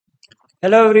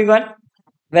Hello everyone,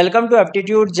 welcome to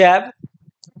Aptitude Jab.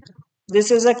 This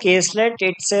is a caselet.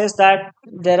 It says that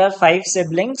there are five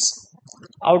siblings.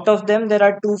 Out of them, there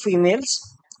are two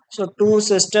females, so two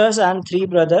sisters and three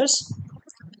brothers,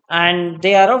 and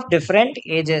they are of different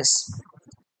ages.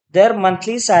 Their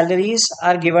monthly salaries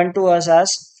are given to us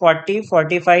as 40,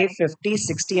 45, 50,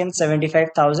 60, and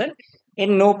 75,000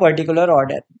 in no particular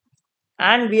order.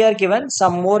 And we are given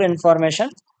some more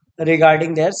information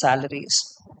regarding their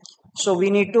salaries. So we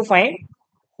need to find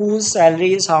whose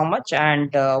salary is how much and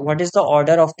what is the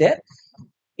order of their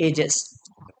ages.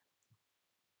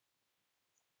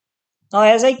 Now,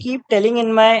 as I keep telling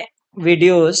in my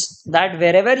videos, that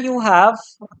wherever you have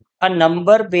a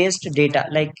number based data,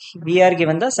 like we are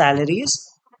given the salaries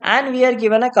and we are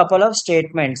given a couple of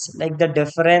statements like the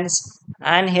difference,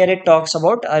 and here it talks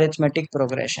about arithmetic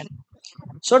progression.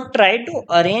 So try to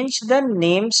arrange the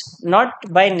names not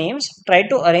by names, try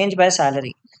to arrange by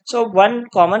salary. So one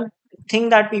common thing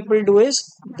that people do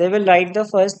is they will write the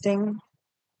first thing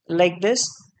like this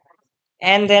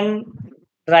and then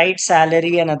write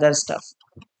salary and other stuff.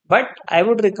 But I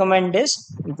would recommend is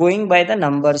going by the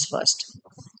numbers first.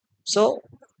 So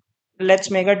let's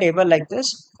make a table like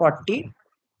this: 40,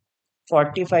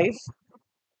 45,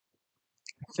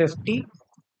 50,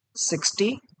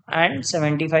 60, and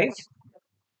 75.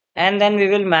 And then we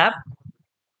will map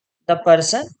the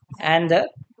person and the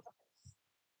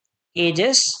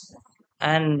ages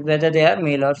and whether they are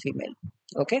male or female.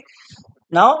 Okay.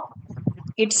 Now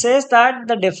it says that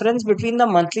the difference between the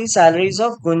monthly salaries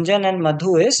of Gunjan and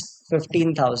Madhu is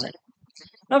 15,000.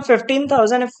 Now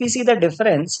 15,000, if we see the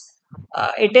difference,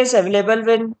 it is available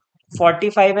in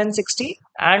 45 and 60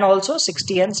 and also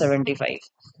 60 and 75.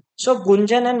 So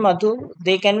Gunjan and Madhu,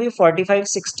 they can be 45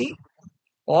 60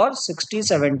 or 60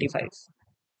 75.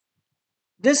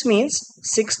 This means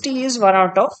 60 is one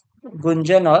out of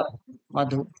Gunjan or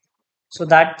Madhu. So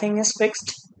that thing is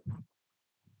fixed.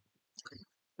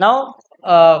 Now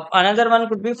another one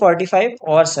could be 45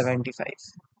 or 75.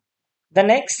 The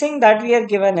next thing that we are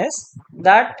given is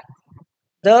that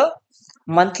the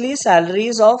monthly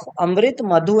salaries of Amrit,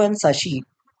 Madhu, and Sashi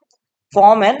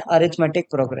form an arithmetic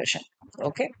progression.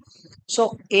 Okay,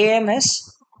 so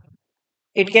AMS,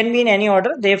 it can be in any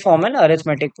order, they form an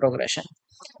arithmetic progression.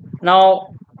 Now,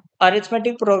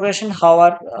 arithmetic progression, how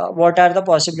are what are the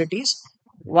possibilities?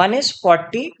 One is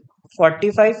 40,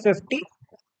 45, 50,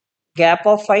 gap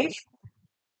of 5.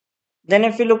 Then,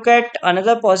 if we look at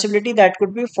another possibility, that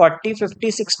could be 40, 50,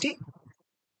 60.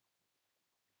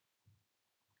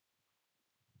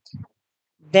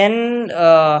 Then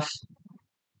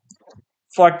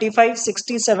 45,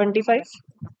 60, 75.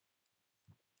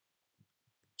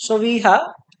 So we have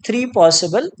three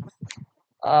possible,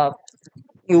 uh,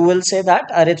 you will say that,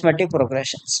 arithmetic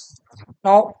progressions.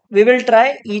 Now we will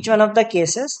try each one of the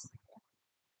cases.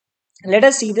 Let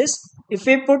us see this. If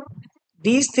we put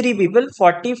these three people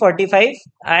 40, 45,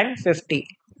 and 50.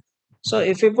 So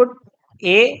if we put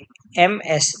A, M,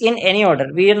 S in any order,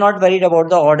 we are not worried about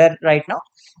the order right now.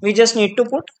 We just need to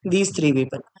put these three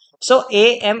people. So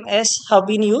A, M, S have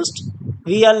been used.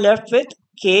 We are left with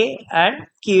K and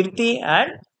Kirti,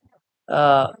 and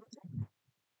uh,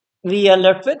 we are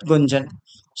left with Gunjan.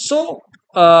 So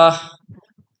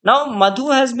now Madhu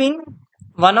has been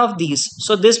one of these.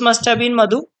 So this must have been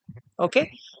Madhu.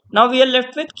 Okay. Now we are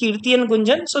left with Kirti and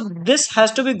Gunjan. So this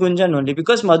has to be Gunjan only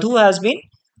because Madhu has been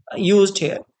used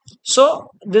here. So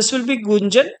this will be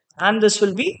Gunjan and this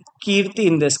will be Kirti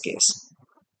in this case,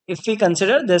 if we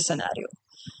consider this scenario.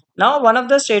 Now one of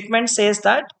the statements says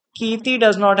that Kirti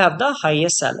does not have the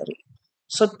highest salary.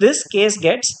 So this case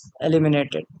gets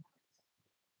eliminated.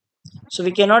 So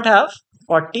we cannot have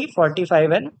 40,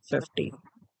 45, and 50.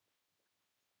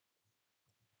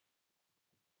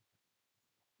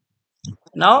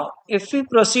 Now, if we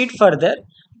proceed further,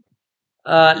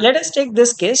 let us take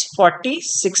this case 40,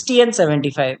 60, and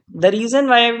 75. The reason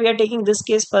why we are taking this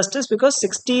case first is because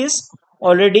 60 is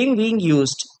already being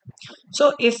used.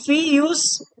 So, if we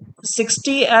use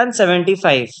 60 and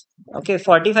 75, okay,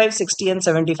 45, 60, and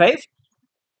 75,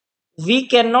 we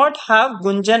cannot have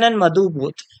Gunjan and Madhu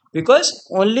both because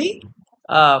only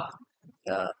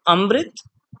Amrit,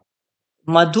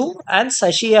 Madhu, and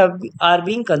Sashi are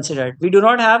being considered. We do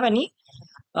not have any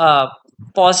uh,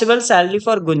 possible salary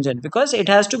for Gunjan because it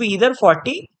has to be either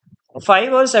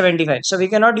 45 or 75. So we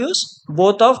cannot use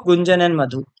both of Gunjan and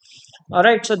Madhu.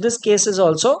 Alright, so this case is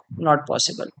also not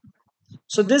possible.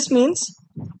 So this means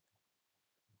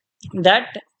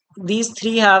that these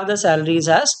three have the salaries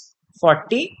as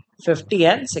 40, 50,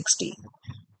 and 60.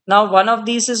 Now one of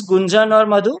these is Gunjan or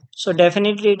Madhu. So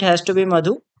definitely it has to be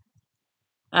Madhu.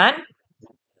 And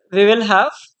we will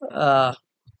have uh,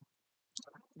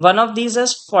 one of these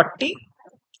as 40,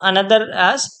 another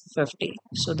as 50.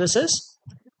 So this is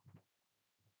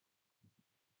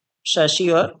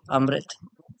Shashi or Amrit.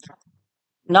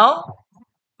 Now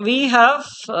we have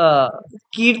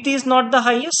Kirti is not the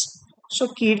highest. So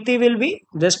Kirti will be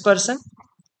this person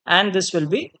and this will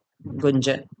be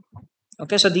Gunjan.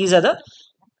 Okay, so these are the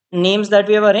names that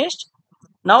we have arranged.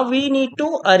 Now we need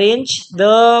to arrange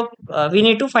we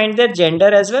need to find their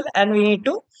gender as well, and we need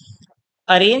to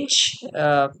arrange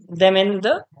them in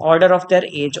the order of their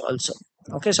age also.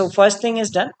 Okay, so first thing is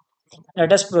done.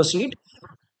 Let us proceed.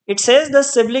 It says the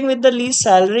sibling with the least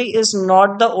salary is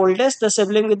not the oldest. The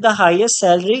sibling with the highest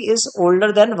salary is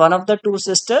older than one of the two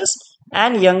sisters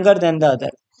and younger than the other.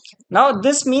 Now,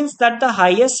 this means that the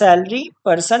highest salary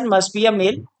person must be a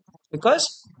male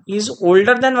because he is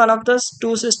older than one of the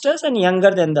two sisters and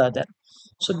younger than the other.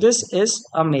 So, this is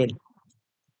a male.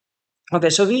 Okay,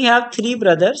 so we have three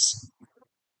brothers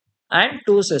and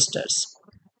two sisters.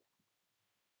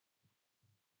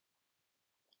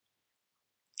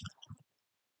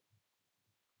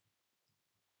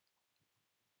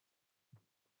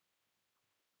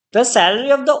 The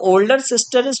salary of the older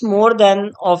sister is more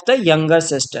than of the younger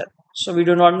sister. So, we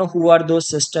do not know who are those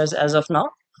sisters as of now.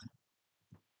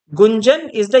 Gunjan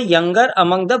is the youngest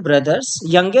among the brothers.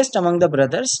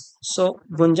 So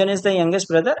Gunjan is the youngest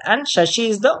brother, and Shashi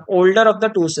is the older of the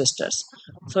two sisters.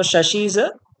 So Shashi is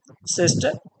a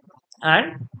sister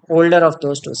and older of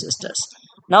those two sisters.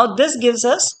 Now this gives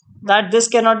us that this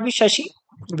cannot be Shashi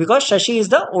because Shashi is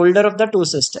the older of the two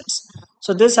sisters.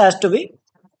 So this has to be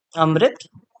Amrit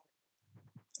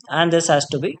and this has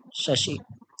to be Shashi.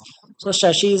 So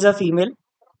Shashi is a female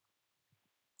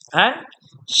and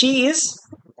she is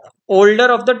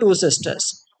older of the two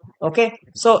sisters. Okay,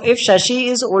 so if Shashi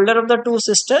is older of the two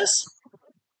sisters,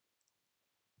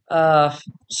 uh,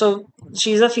 so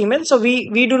she is a female. So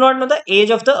we do not know the age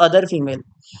of the other female.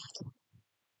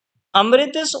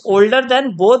 Amrit is older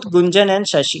than both Gunjan and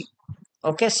Shashi.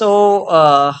 Okay, so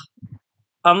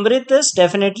Amrit is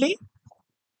definitely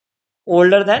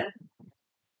older than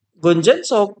Gunjan.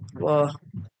 So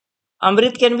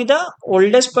Amrit can be the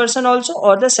oldest person also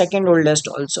or the second oldest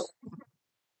also.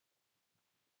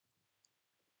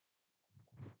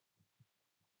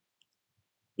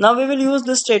 Now we will use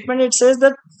this statement. It says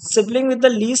that sibling with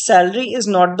the least salary is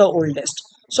not the oldest.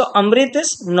 So Amrit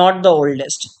is not the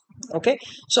oldest. Okay.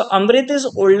 So Amrit is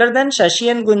older than Shashi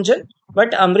and Gunjan,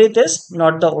 but Amrit is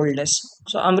not the oldest.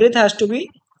 So Amrit has to be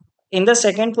in the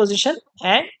second position,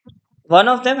 and one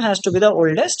of them has to be the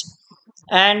oldest.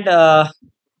 And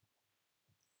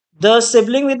the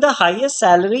sibling with the highest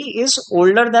salary is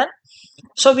older than.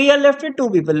 So we are left with two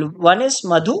people. One is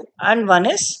Madhu, and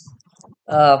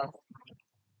uh,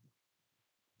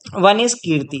 one is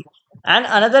Kirti. And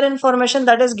another information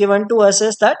that is given to us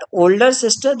is that older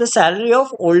sister, the salary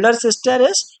of older sister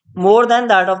is more than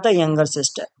that of the younger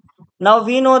sister. Now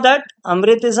we know that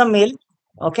Amrit is a male,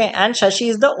 okay, and Shashi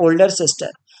is the older sister.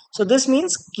 So this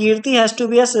means Kirti has to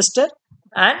be a sister,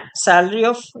 and salary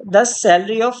of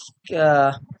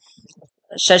uh,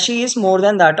 Shashi is more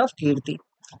than that of Kirti.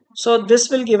 So this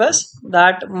will give us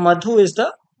that Madhu is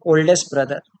the oldest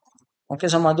brother. Okay,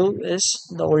 so Madhu is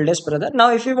the oldest brother.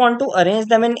 Now, if we want to arrange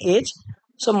them in age,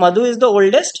 so Madhu is the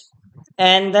oldest,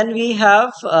 and then we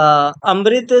have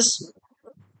Amrit is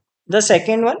the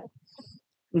second one.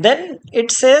 Then it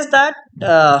says that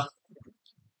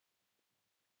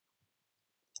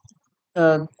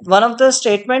one of the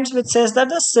statements which says that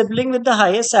the sibling with the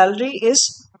highest salary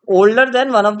is older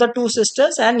than one of the two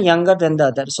sisters and younger than the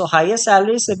other. So, highest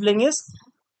salary sibling is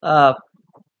uh,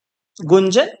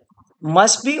 Gunjan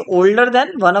must be older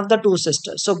than one of the two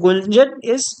sisters. So, Gunjan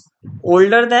is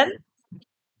older than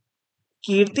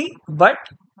Kirti, but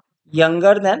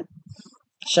younger than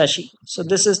Shashi. So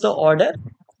this is the order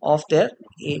of their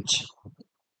age.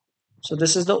 So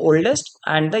this is the oldest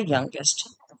and the youngest.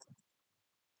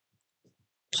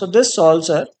 So this solves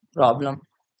our problem.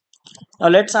 Now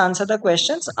let's answer the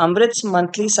questions. Amrit's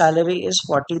monthly salary is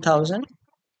 40,000.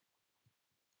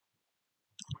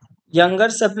 Younger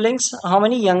siblings, how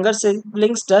many younger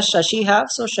siblings does Shashi have?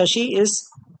 So Shashi is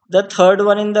the third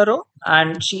one in the row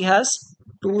and she has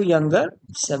two younger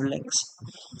siblings.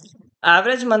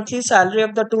 Average monthly salary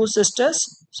of the two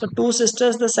sisters. So two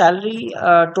sisters, the salary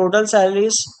total salary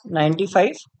is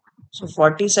 95. So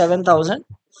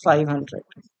 47,500.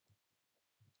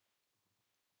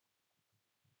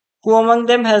 Who among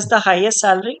them has the highest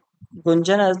salary?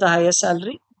 Gunjan has the highest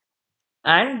salary,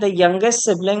 and the youngest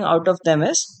sibling out of them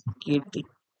is Kirti.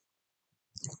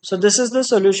 So this is the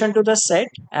solution to the set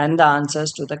and the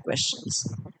answers to the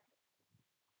questions.